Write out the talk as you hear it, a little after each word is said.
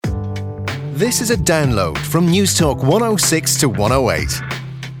This is a download from Newstalk 106 to 108.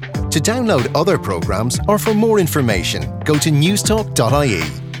 To download other programmes or for more information, go to newstalk.ie.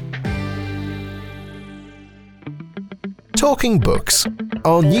 Talking Books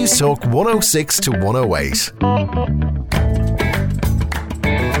on Newstalk 106 to 108.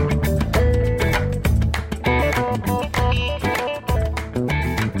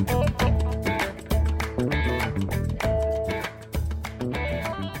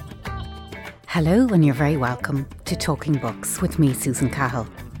 Hello and you're very welcome to Talking Books with me, Susan Cahill.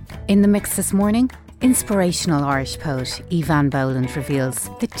 In the mix this morning, inspirational Irish poet Eavan Boland reveals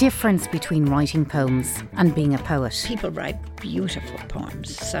the difference between writing poems and being a poet. People write beautiful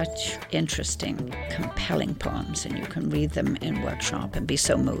poems, such interesting, compelling poems, and you can read them in workshop and be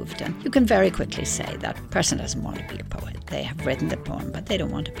so moved. And you can very quickly say that person doesn't want to be a poet. They have written the poem, but they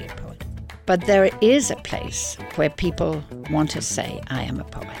don't want to be a poet. But there is a place where people want to say, I am a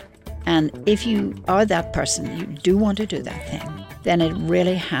poet. And if you are that person, you do want to do that thing, then it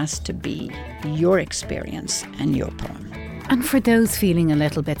really has to be your experience and your poem. And for those feeling a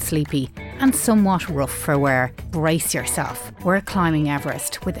little bit sleepy and somewhat rough for wear, brace yourself. We're climbing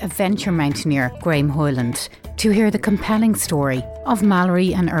Everest with adventure mountaineer Graham Hoyland to hear the compelling story of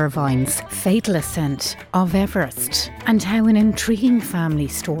Mallory and Irvine's fatal ascent of Everest, and how an intriguing family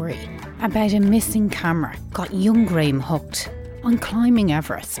story about a missing camera got young Graham hooked on climbing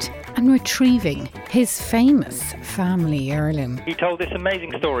Everest and retrieving his famous family heirloom. He told this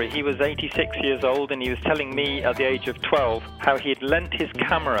amazing story. He was 86 years old and he was telling me at the age of 12 how he had lent his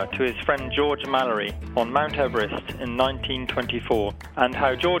camera to his friend George Mallory on Mount Everest in 1924, and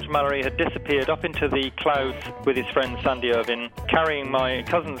how George Mallory had disappeared up into the clouds with his friend Sandy Irvine, carrying my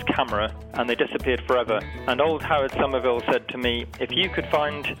cousin's camera, and they disappeared forever. And old Howard Somerville said to me, if you could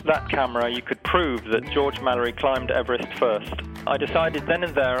find that camera, you could prove that George Mallory climbed Everest first. I decided then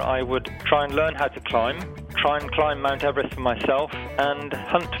and there I would try and learn how to climb, try and climb Mount Everest for myself, and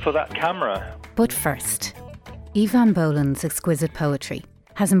hunt for that camera. But first, Eavan Boland's exquisite poetry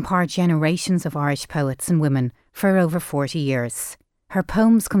has empowered generations of Irish poets and women for over 40 years. Her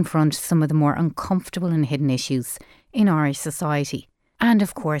poems confront some of the more uncomfortable and hidden issues in Irish society, and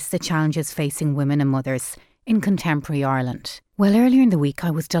of course the challenges facing women and mothers in contemporary Ireland. Well, earlier in the week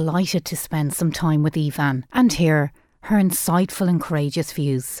I was delighted to spend some time with Eavan and hear her insightful and courageous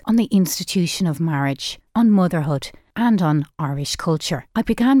views on the institution of marriage, on motherhood and on Irish culture. I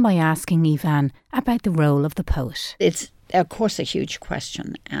began by asking Eavan about the role of the poet. It's, of course, a huge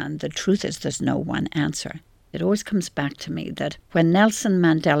question, and the truth is there's no one answer. It always comes back to me that when Nelson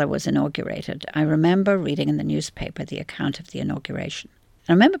Mandela was inaugurated, I remember reading in the newspaper the account of the inauguration.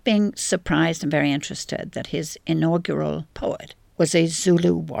 I remember being surprised and very interested that his inaugural poet was a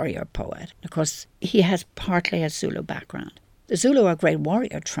Zulu warrior poet. Of course, he has partly a Zulu background. The Zulu are a great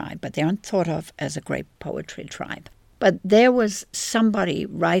warrior tribe, but they aren't thought of as a great poetry tribe. But there was somebody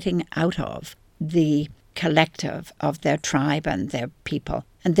writing out of the collective of their tribe and their people,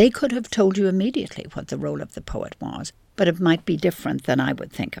 and they could have told you immediately what the role of the poet was, but it might be different than I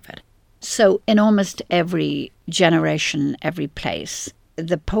would think of it. So in almost every generation, every place,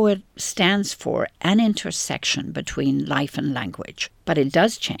 the poet stands for an intersection between life and language, but it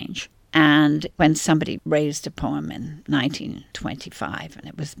does change. And when somebody raised a poem in 1925, and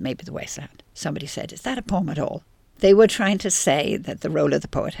it was maybe the Wasteland, somebody said, is that a poem at all? They were trying to say that the role of the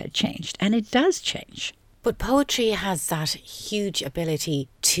poet had changed, and it does change. But poetry has that huge ability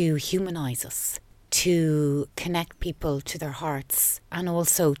to humanise us, to connect people to their hearts, and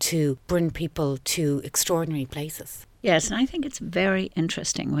also to bring people to extraordinary places. Yes, and I think it's very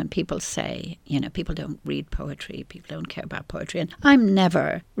interesting when people say, people don't read poetry, people don't care about poetry. And I'm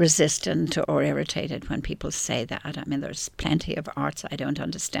never resistant or irritated when people say that. I mean, there's plenty of arts I don't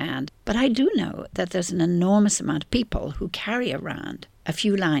understand. But I do know that there's an enormous amount of people who carry around a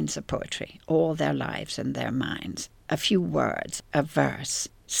few lines of poetry all their lives in their minds, a few words, a verse,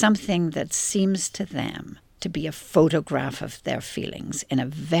 something that seems to them to be a photograph of their feelings in a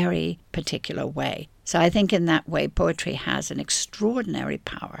very particular way. So I think in that way, poetry has an extraordinary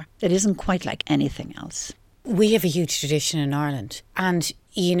power that isn't quite like anything else. We have a huge tradition in Ireland. And,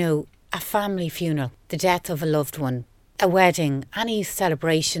 a family funeral, the death of a loved one, a wedding, any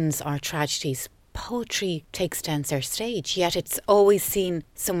celebrations or tragedies, poetry takes center stage, yet it's always seen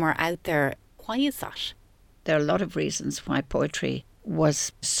somewhere out there. Why is that? There are a lot of reasons why poetry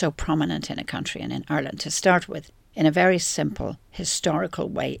was so prominent in a country and in Ireland. To start with, in a very simple historical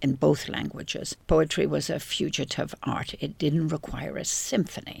way in both languages, poetry was a fugitive art. It didn't require a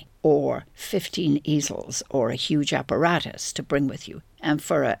symphony or 15 easels or a huge apparatus to bring with you. And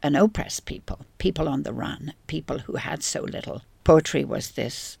for an oppressed people on the run, people who had so little, Poetry was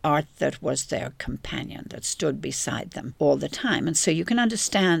this art that was their companion, that stood beside them all the time. And so you can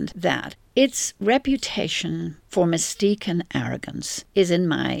understand that. Its reputation for mystique and arrogance is, in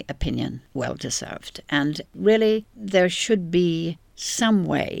my opinion, well-deserved. And really, there should be some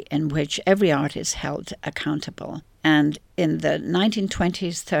way in which every art is held accountable. And in the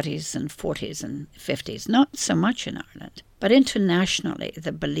 1920s, 30s, and 40s and 50s, not so much in Ireland, but internationally,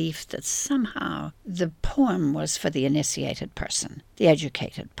 the belief that somehow the poem was for the initiated person, the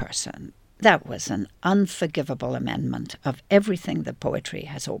educated person. That was an unforgivable amendment of everything that poetry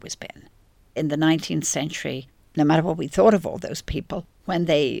has always been. In the 19th century, no matter what we thought of all those people, when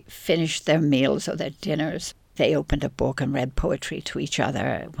they finished their meals or their dinners, they opened a book and read poetry to each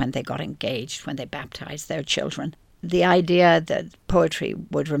other. When they got engaged, when they baptized their children, the idea that poetry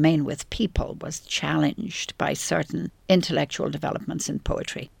would remain with people was challenged by certain intellectual developments in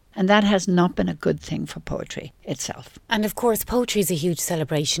poetry. And that has not been a good thing for poetry itself. And of course, poetry is a huge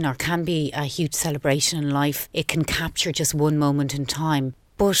celebration, or can be a huge celebration in life. It can capture just one moment in time.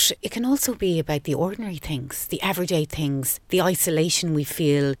 But it can also be about the ordinary things, the everyday things, the isolation we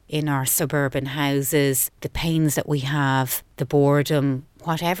feel in our suburban houses, the pains that we have, the boredom,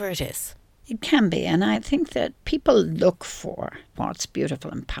 whatever it is. It can be, and I think that people look for what's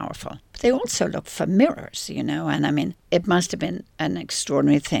beautiful and powerful. But they also look for mirrors, and I mean, it must have been an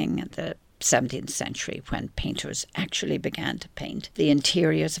extraordinary thing in the 17th century when painters actually began to paint the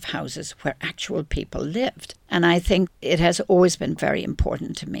interiors of houses where actual people lived. And I think it has always been very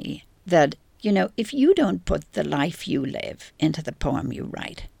important to me that, if you don't put the life you live into the poem you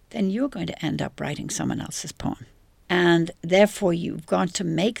write, then you're going to end up writing someone else's poem. And therefore, you've got to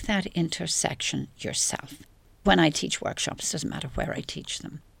make that intersection yourself. When I teach workshops, it doesn't matter where I teach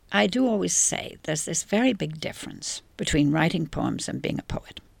them, I do always say there's this very big difference between writing poems and being a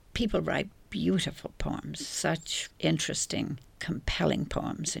poet. People write beautiful poems, such interesting, compelling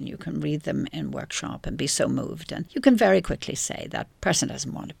poems, and you can read them in workshop and be so moved. And you can very quickly say that person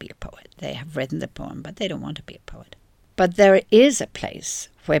doesn't want to be a poet. They have written the poem, but they don't want to be a poet. But there is a place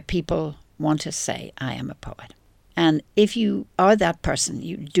where people want to say, I am a poet. And if you are that person,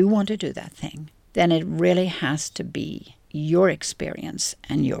 you do want to do that thing, then it really has to be your experience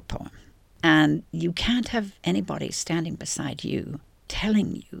and your poem. And you can't have anybody standing beside you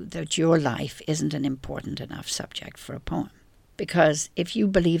telling you that your life isn't an important enough subject for a poem. Because if you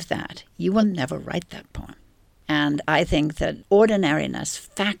believe that, you will never write that poem. And I think that ordinariness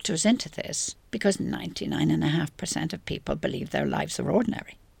factors into this because 99.5% of people believe their lives are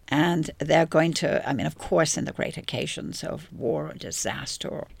ordinary. And they're going to, of course, in the great occasions of war or disaster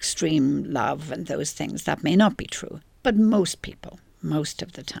or extreme love and those things, that may not be true. But most people, most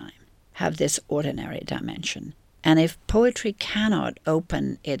of the time, have this ordinary dimension. And if poetry cannot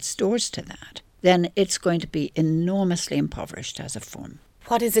open its doors to that, then it's going to be enormously impoverished as a form.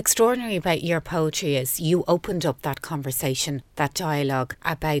 What is extraordinary about your poetry is you opened up that conversation, that dialogue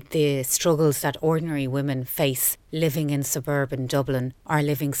about the struggles that ordinary women face living in suburban Dublin or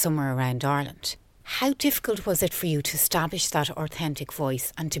living somewhere around Ireland. How difficult was it for you to establish that authentic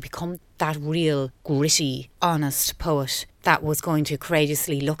voice and to become that real, gritty, honest poet that was going to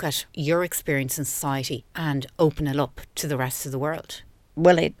courageously look at your experience in society and open it up to the rest of the world?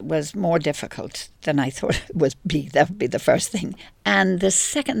 Well, it was more difficult than I thought it would be. That would be the first thing. And the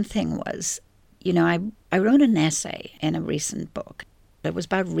second thing was, I wrote an essay in a recent book. It was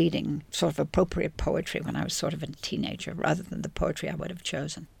about reading sort of appropriate poetry when I was sort of a teenager rather than the poetry I would have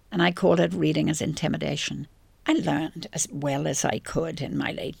chosen. And I called it Reading as Intimidation. I learned as well as I could in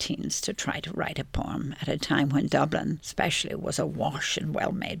my late teens to try to write a poem at a time when Dublin especially was awash in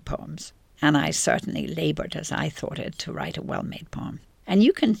well-made poems. And I certainly laboured, as I thought it, to write a well-made poem. And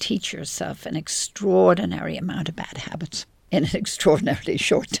you can teach yourself an extraordinary amount of bad habits in an extraordinarily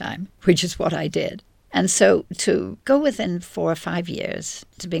short time, which is what I did. And so to go within 4 or 5 years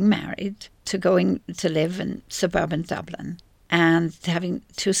to being married, to going to live in suburban Dublin, and having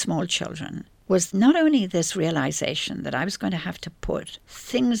 2 small children, was not only this realization that I was going to have to put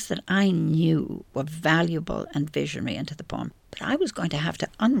things that I knew were valuable and visionary into the poem, but I was going to have to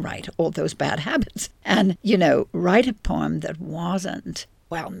unwrite all those bad habits and, write a poem that wasn't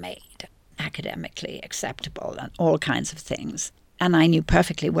well-made, academically acceptable, and all kinds of things. And I knew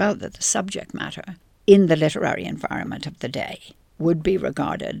perfectly well that the subject matter in the literary environment of the day would be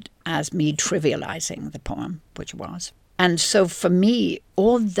regarded as me trivializing the poem, which was. And so for me,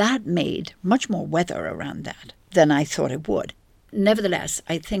 all that made much more weather around that than I thought it would. Nevertheless,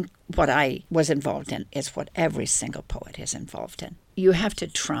 I think what I was involved in is what every single poet is involved in. You have to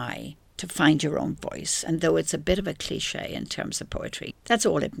try to find your own voice. And though it's a bit of a cliche in terms of poetry, that's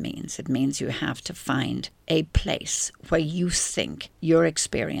all it means. It means you have to find a place where you think your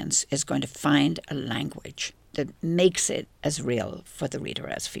experience is going to find a language that makes it as real for the reader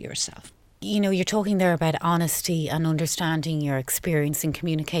as for yourself. You know, you're talking there about honesty and understanding your experience and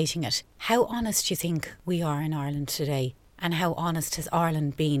communicating it. How honest do you think we are in Ireland today? And how honest has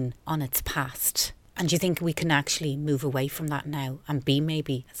Ireland been on its past? And do you think we can actually move away from that now and be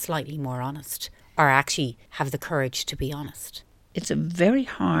maybe slightly more honest, or actually have the courage to be honest? It's very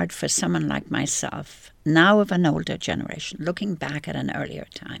hard for someone like myself, now of an older generation, looking back at an earlier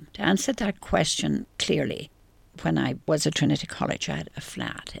time, to answer that question clearly. When I was at Trinity College, I had a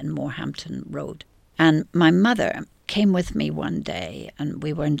flat in Morehampton Road. And my mother came with me one day, and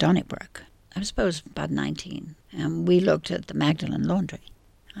we were in Donnybrook. I suppose about 19. And we looked at the Magdalen Laundry.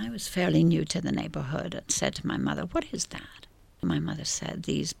 I was fairly new to the neighbourhood and said to my mother, "What is that?" My mother said,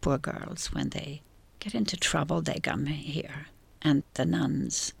 "These poor girls, when they get into trouble, they come here, and the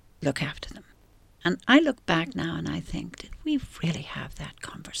nuns look after them." And I look back now and I think, did we really have that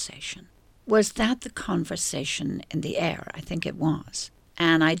conversation? Was that the conversation in the air? I think it was.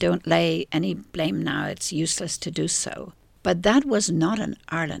 And I don't lay any blame now, it's useless to do so. But that was not in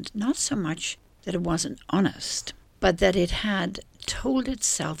Ireland, not so much that it wasn't honest, but that it had told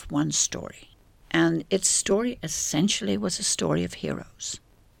itself one story. And its story essentially was a story of heroes.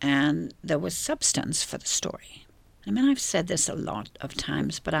 And there was substance for the story. I mean, I've said this a lot of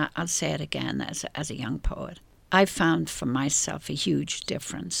times, but I'll say it again as a young poet. I found for myself a huge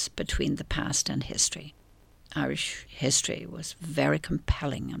difference between the past and history. Irish history was very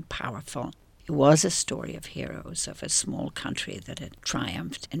compelling and powerful. It was a story of heroes, of a small country that had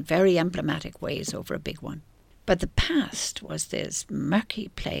triumphed in very emblematic ways over a big one. But the past was this murky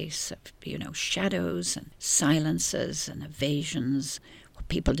place of, shadows and silences and evasions, what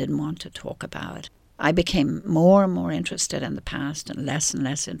people didn't want to talk about. I became more and more interested in the past and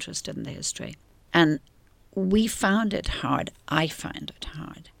less interested in the history. And we found it hard, I found it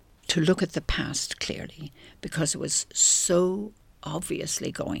hard, to look at the past clearly because it was so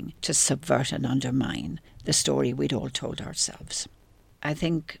obviously going to subvert and undermine the story we'd all told ourselves. I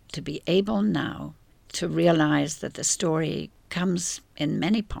think to be able now to realize that the story comes in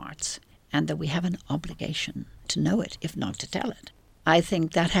many parts and that we have an obligation to know it, if not to tell it, I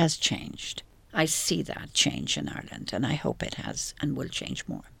think that has changed. I see that change in Ireland, and I hope it has and will change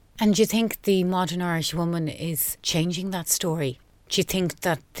more. And do you think the modern Irish woman is changing that story? Do you think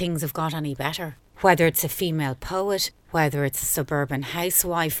that things have got any better? Whether it's a female poet, whether it's a suburban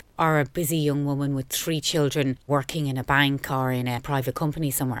housewife, or a busy young woman with 3 children working in a bank or in a private company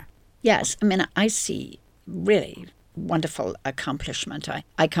somewhere? Yes, I mean, I see really wonderful accomplishment.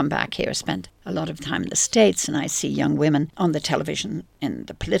 I come back here, spend a lot of time in the States, and I see young women on the television in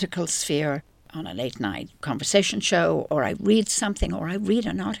the political sphere, on a late night conversation show, or I read something, or I read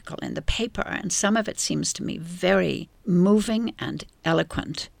an article in the paper, and some of it seems to me very moving and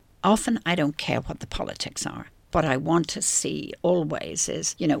eloquent. Often I don't care what the politics are. What I want to see always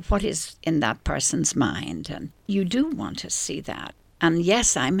is, what is in that person's mind, and you do want to see that. And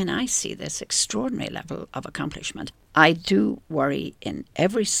yes, I see this extraordinary level of accomplishment. I do worry in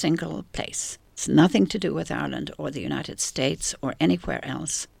every single place. It's nothing to do with Ireland or the United States or anywhere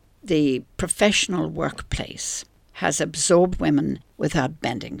else. The professional workplace has absorbed women without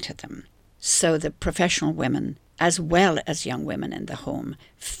bending to them. So the professional women, as well as young women in the home,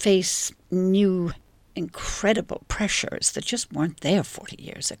 face new, incredible pressures that just weren't there 40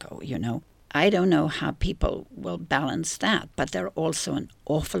 years ago, I don't know how people will balance that, but there are also an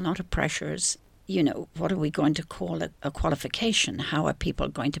awful lot of pressures. What are we going to call a qualification? How are people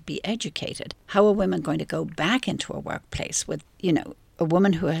going to be educated? How are women going to go back into a workplace with, a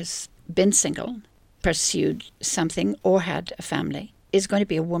woman who has been single, pursued something, or had a family, is going to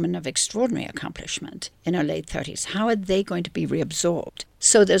be a woman of extraordinary accomplishment in her late 30s. How are they going to be reabsorbed?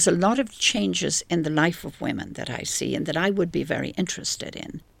 So there's a lot of changes in the life of women that I see and that I would be very interested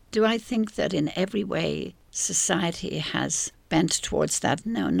in. Do I think that in every way society has bent towards that?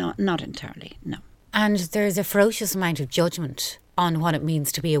 No, not entirely, no. And there's a ferocious amount of judgment on what it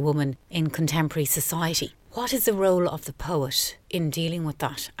means to be a woman in contemporary society. What is the role of the poet in dealing with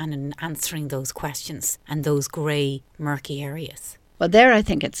that and in answering those questions and those grey, murky areas? Well, there I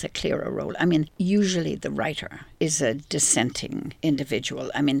think it's a clearer role. Usually the writer is a dissenting individual.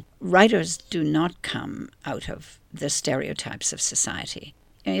 Writers do not come out of the stereotypes of society.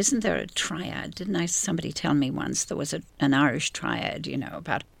 Isn't there a triad? Didn't somebody tell me once there was an Irish triad,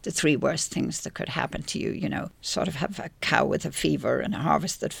 about the 3 worst things that could happen to you, sort of have a cow with a fever and a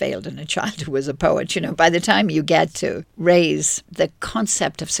harvest that failed and a child who was a poet. By the time you get to raise the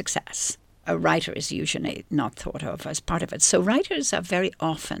concept of success, a writer is usually not thought of as part of it. So writers are very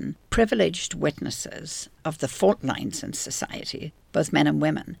often privileged witnesses of the fault lines in society, both men and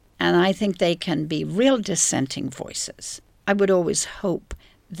women. And I think they can be real dissenting voices. I would always hope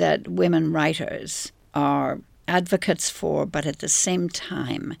that women writers are advocates for, but at the same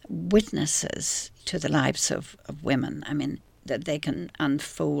time, witnesses to the lives of women. I mean, that they can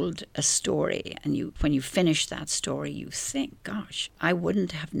unfold a story, and when you finish that story, you think, gosh, I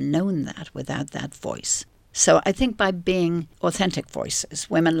wouldn't have known that without that voice. So I think by being authentic voices,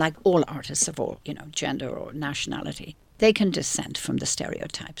 women, like all artists of all, gender or nationality, they can dissent from the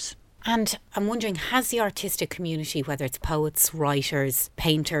stereotypes. And I'm wondering, has the artistic community, whether it's poets, writers,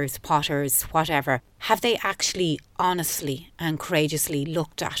 painters, potters, whatever, have they actually honestly and courageously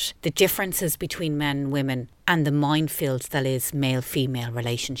looked at the differences between men and women and the minefield that is male-female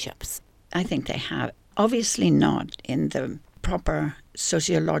relationships? I think they have. Obviously not in the proper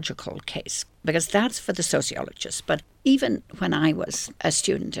sociological case, because that's for the sociologists. But even when I was a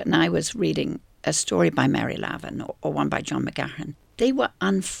student and I was reading a story by Mary Lavin or one by John McGahern, they were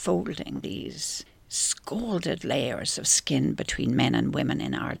unfolding these scalded layers of skin between men and women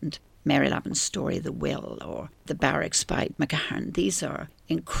in Ireland. Mary Lavin's story, The Will, or The Barracks by McGahern. These are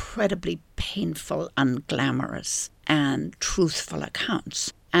incredibly painful, unglamorous, and truthful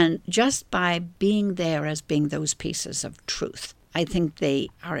accounts. And just by being there as being those pieces of truth, I think they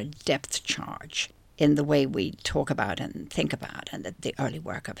are a depth charge in the way we talk about and think about, and the early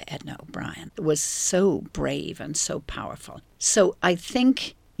work of Edna O'Brien was so brave and so powerful. So I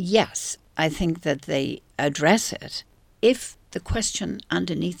think, yes, I think that they address it. If the question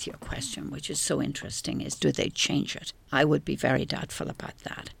underneath your question, which is so interesting, is do they change it? I would be very doubtful about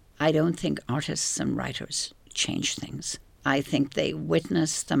that. I don't think artists and writers change things. I think they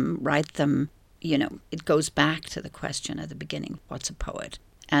witness them, write them. It goes back to the question at the beginning, what's a poet?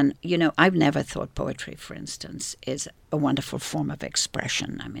 And, I've never thought poetry, for instance, is a wonderful form of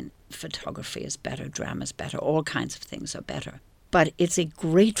expression. I mean, photography is better, drama is better, all kinds of things are better. But it's a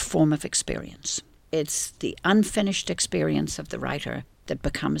great form of experience. It's the unfinished experience of the writer that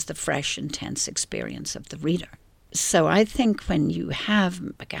becomes the fresh, intense experience of the reader. So I think when you have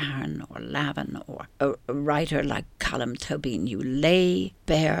McGahern or Lavin or a writer like Colm Tóibín, you lay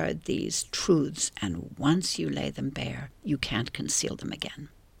bare these truths, and once you lay them bare, you can't conceal them again.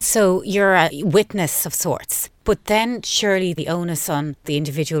 So you're a witness of sorts, but then surely the onus on the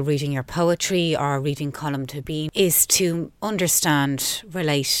individual reading your poetry or reading Colm Tóibín is to understand,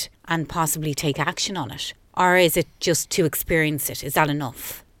 relate and possibly take action on it. Or is it just to experience it? Is that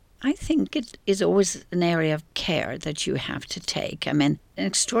enough? I think it is always an area of care that you have to take. I mean, an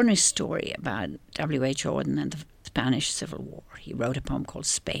extraordinary story about W.H. Auden and the Spanish Civil War. He wrote a poem called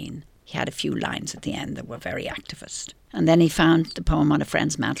Spain. He had a few lines at the end that were very activist. And then he found the poem on a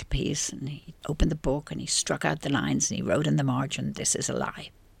friend's mantelpiece, and he opened the book and he struck out the lines and he wrote in the margin, "This is a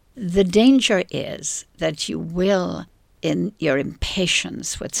lie." The danger is that you will, in your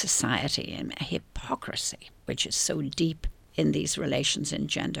impatience with society and hypocrisy, which is so deep in these relations in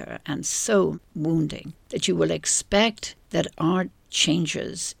gender and so wounding, that you will expect that art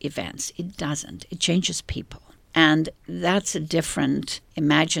changes events. It doesn't. It changes people. And that's a different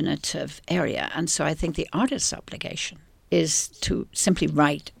imaginative area. And so I think the artist's obligation is to simply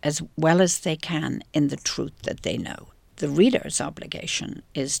write as well as they can in the truth that they know. The reader's obligation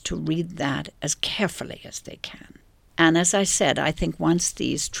is to read that as carefully as they can. And as I said, I think once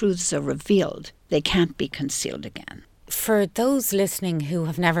these truths are revealed, they can't be concealed again. For those listening who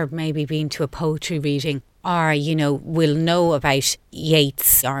have never maybe been to a poetry reading or, will know about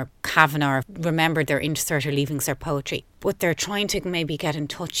Yeats or Kavanagh, remember their insert or leavings their poetry, but they're trying to maybe get in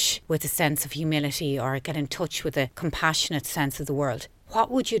touch with a sense of humility or get in touch with a compassionate sense of the world.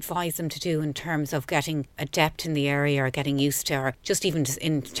 What would you advise them to do in terms of getting adept in the area or getting used to, or just even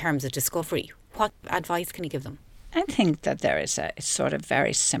in terms of discovery? What advice can you give them? I think that there is a sort of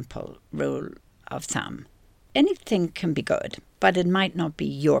very simple rule of thumb. Anything can be good, but it might not be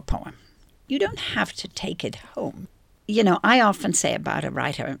your poem. You don't have to take it home. I often say about a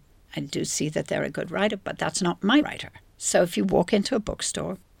writer, I do see that they're a good writer, but that's not my writer. So if you walk into a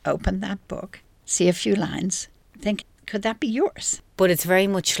bookstore, open that book, see a few lines, think, could that be yours? But it's very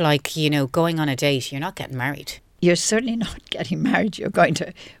much like, going on a date. You're not getting married. You're certainly not getting married. You're going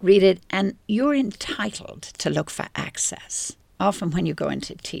to read it, and you're entitled to look for access. Often when you go in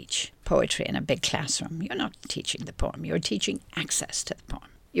to teach poetry in a big classroom, you're not teaching the poem, you're teaching access to the poem.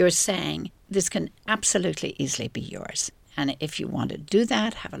 You're saying this can absolutely easily be yours. And if you want to do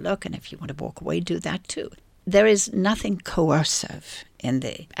that, have a look. And if you want to walk away, do that too. There is nothing coercive in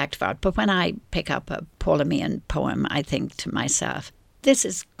the act of art. But when I pick up a Paula Meehan poem, I think to myself, this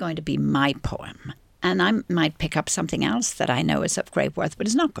is going to be my poem. And I might pick up something else that I know is of great worth, but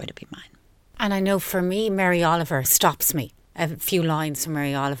it's not going to be mine. And I know for me, Mary Oliver stops me. A few lines from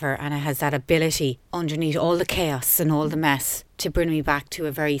Mary Oliver, and it has that ability underneath all the chaos and all the mess to bring me back to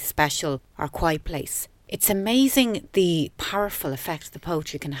a very special or quiet place. It's amazing the powerful effect the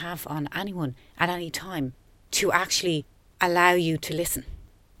poetry can have on anyone at any time to actually allow you to listen.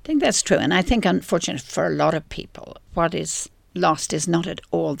 I think that's true. And I think, unfortunately, for a lot of people, what is lost is not at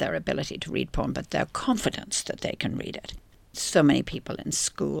all their ability to read poem, but their confidence that they can read it. So many people in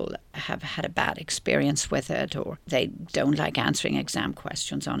school have had a bad experience with it, or they don't like answering exam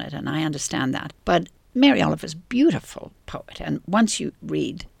questions on it, and I understand that. But Mary Oliver's a beautiful poet, and once you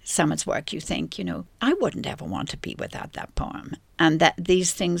read Summit's work, you think, I wouldn't ever want to be without that poem. And that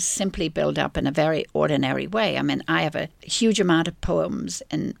these things simply build up in a very ordinary way. I mean, I have a huge amount of poems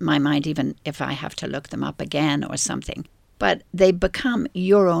in my mind, even if I have to look them up again or something. But they become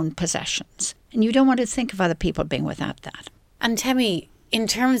your own possessions, and you don't want to think of other people being without that. And tell me, in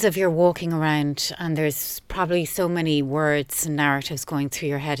terms of your walking around, and there's probably so many words and narratives going through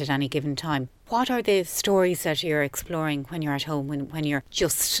your head at any given time, what are the stories that you're exploring when you're at home, when you're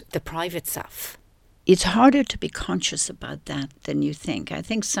just the private self? It's harder to be conscious about that than you think. I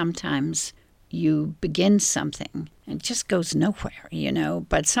think sometimes you begin something and it just goes nowhere,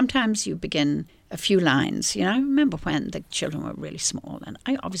 but sometimes you begin a few lines. I remember when the children were really small, and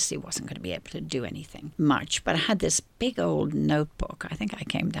I obviously wasn't going to be able to do anything much, but I had this big old notebook. I think I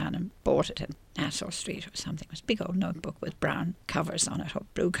came down and bought it in Nassau Street or something. It was a big old notebook with brown covers on it or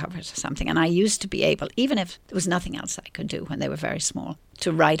blue covers or something. And I used to be able, even if there was nothing else I could do when they were very small,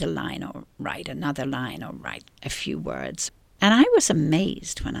 to write a line or write another line or write a few words. And I was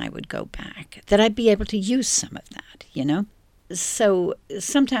amazed when I would go back that I'd be able to use some of that, So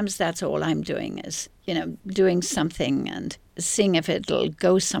sometimes that's all I'm doing is, doing something and seeing if it'll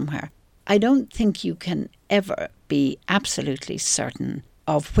go somewhere. I don't think you can ever be absolutely certain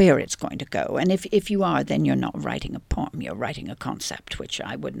of where it's going to go. And if you are, then you're not writing a poem, you're writing a concept, which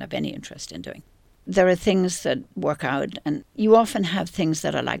I wouldn't have any interest in doing. There are things that work out, and you often have things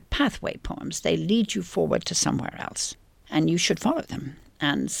that are like pathway poems. They lead you forward to somewhere else, and you should follow them.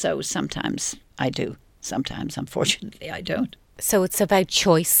 And so sometimes I do. Sometimes, unfortunately, I don't. So it's about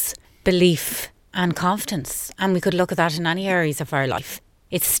choice, belief and confidence. And we could look at that in any areas of our life.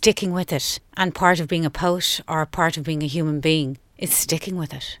 It's sticking with it. And part of being a poet or part of being a human being is sticking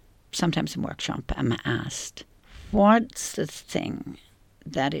with it. Sometimes in workshop I'm asked, what's the thing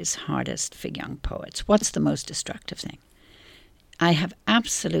that is hardest for young poets? What's the most destructive thing? I have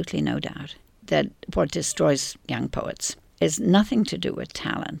absolutely no doubt that what destroys young poets is nothing to do with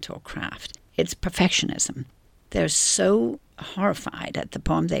talent or craft. It's perfectionism. They're so horrified at the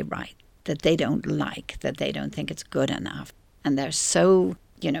poem they write that they don't like, that they don't think it's good enough. And they're so,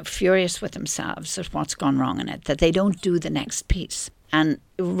 furious with themselves at what's gone wrong in it, that they don't do the next piece. And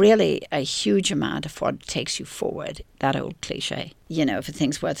really a huge amount of what takes you forward, that old cliche, if a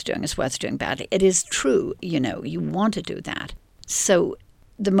thing's worth doing, it's worth doing badly. It is true, you want to do that. So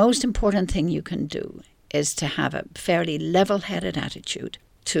the most important thing you can do is to have a fairly level-headed attitude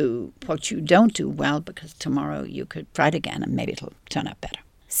to what you don't do well, because tomorrow you could try it again and maybe it'll turn out better.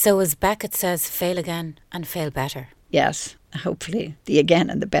 So as Beckett says, fail again and fail better. Yes, hopefully the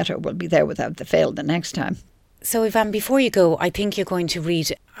again and the better will be there without the fail the next time. So Yvonne, before you go, I think you're going to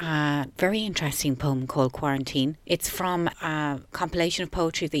read a very interesting poem called Quarantine. It's from a compilation of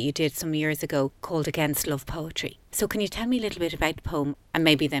poetry that you did some years ago called Against Love Poetry. So can you tell me a little bit about the poem, and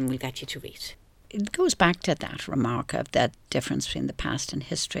maybe then we'll get you to read. It goes back to that remark of that difference between the past and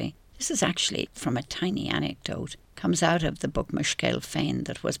history. This is actually from a tiny anecdote. Comes out of the book Mushkil Féin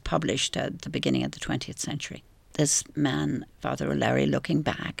that was published at the beginning of the 20th century. This man, Father O'Leary, looking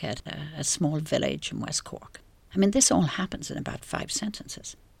back at a small village in West Cork. I mean, this all happens in about 5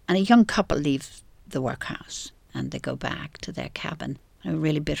 sentences. And a young couple leave the workhouse and they go back to their cabin on a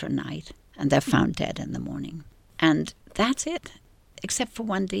really bitter night, and they're found dead in the morning. And that's it, except for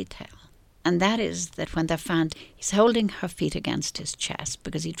one detail. And that is that when they're found, he's holding her feet against his chest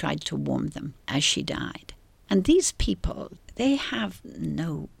because he tried to warm them as she died. And these people, they have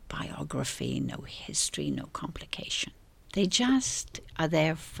no biography, no history, no complication. They just are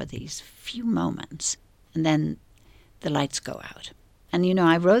there for these few moments, and then the lights go out. And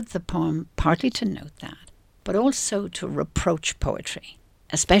I wrote the poem partly to note that, but also to reproach poetry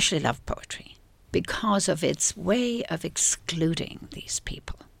especially love poetry, because of its way of excluding these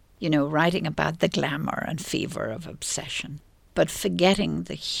people. Writing about the glamour and fever of obsession, but forgetting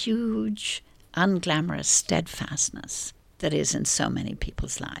the huge, unglamorous steadfastness that is in so many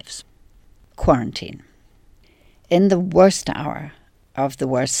people's lives. Quarantine. In the worst hour of the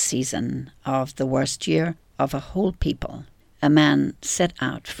worst season, of the worst year of a whole people, a man set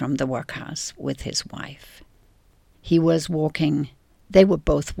out from the workhouse with his wife. They were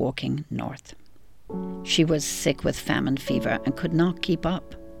both walking north. She was sick with famine fever and could not keep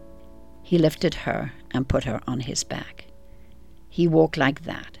up. He lifted her and put her on his back. He walked like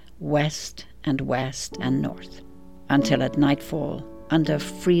that, west and north, until at nightfall, under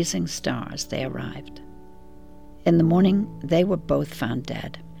freezing stars, they arrived. In the morning, they were both found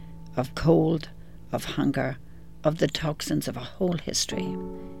dead, of cold, of hunger, of the toxins of a whole history.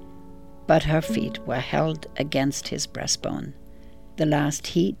 But her feet were held against his breastbone. The last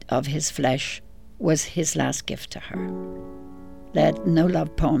heat of his flesh was his last gift to her. Let no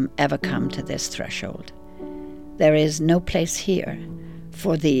love poem ever come to this threshold. There is no place here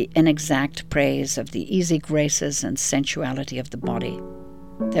for the inexact praise of the easy graces and sensuality of the body.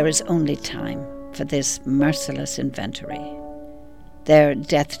 There is only time for this merciless inventory. Their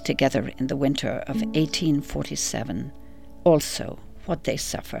death together in the winter of 1847, also what they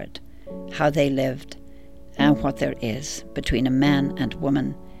suffered, how they lived, and what there is between a man and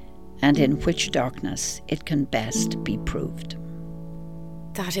woman, and in which darkness it can best be proved.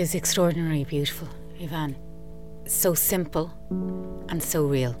 That is extraordinarily beautiful, Yvonne. So simple and so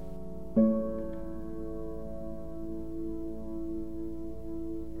real.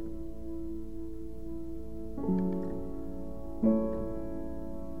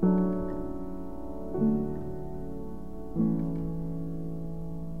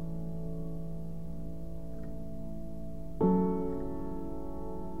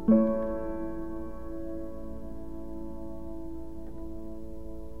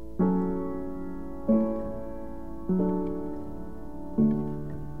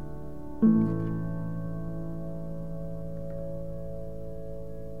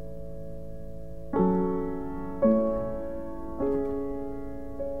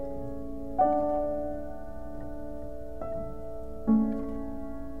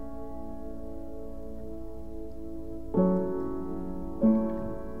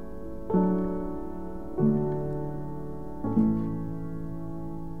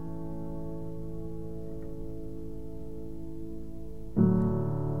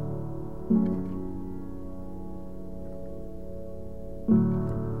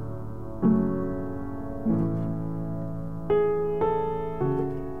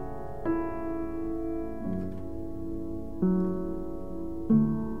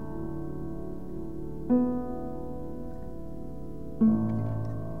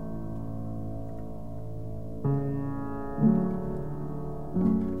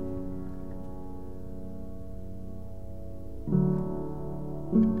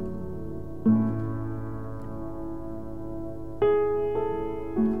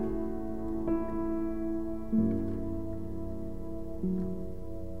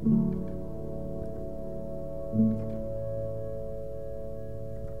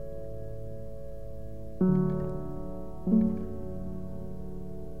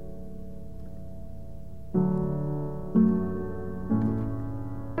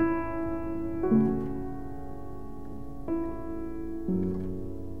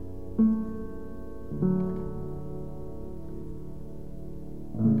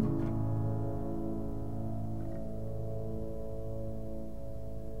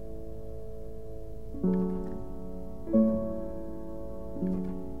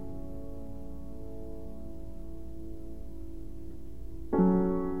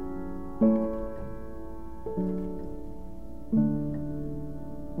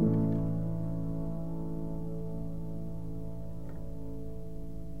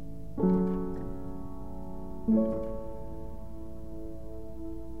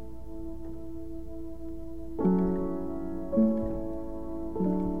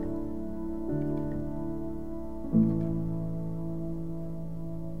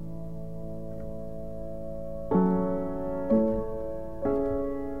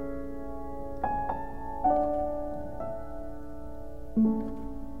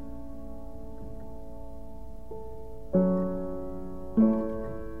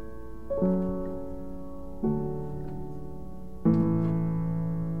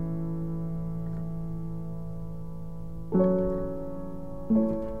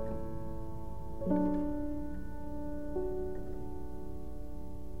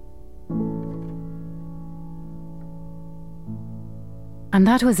 And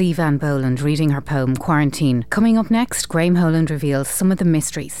that was Evan Boland reading her poem Quarantine. Coming up next, Graham Holland reveals some of the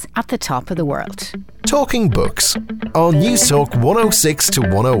mysteries at the top of the world. Talking Books on News Talk 106 to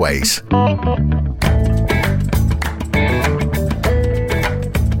 108.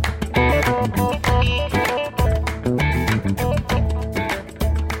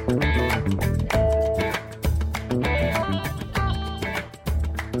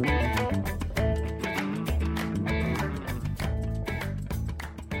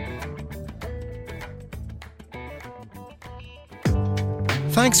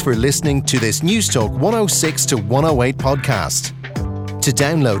 Thanks for listening to this News Talk 106 to 108 podcast. To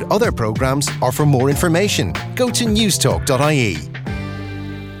download other programmes or for more information, go to newstalk.ie.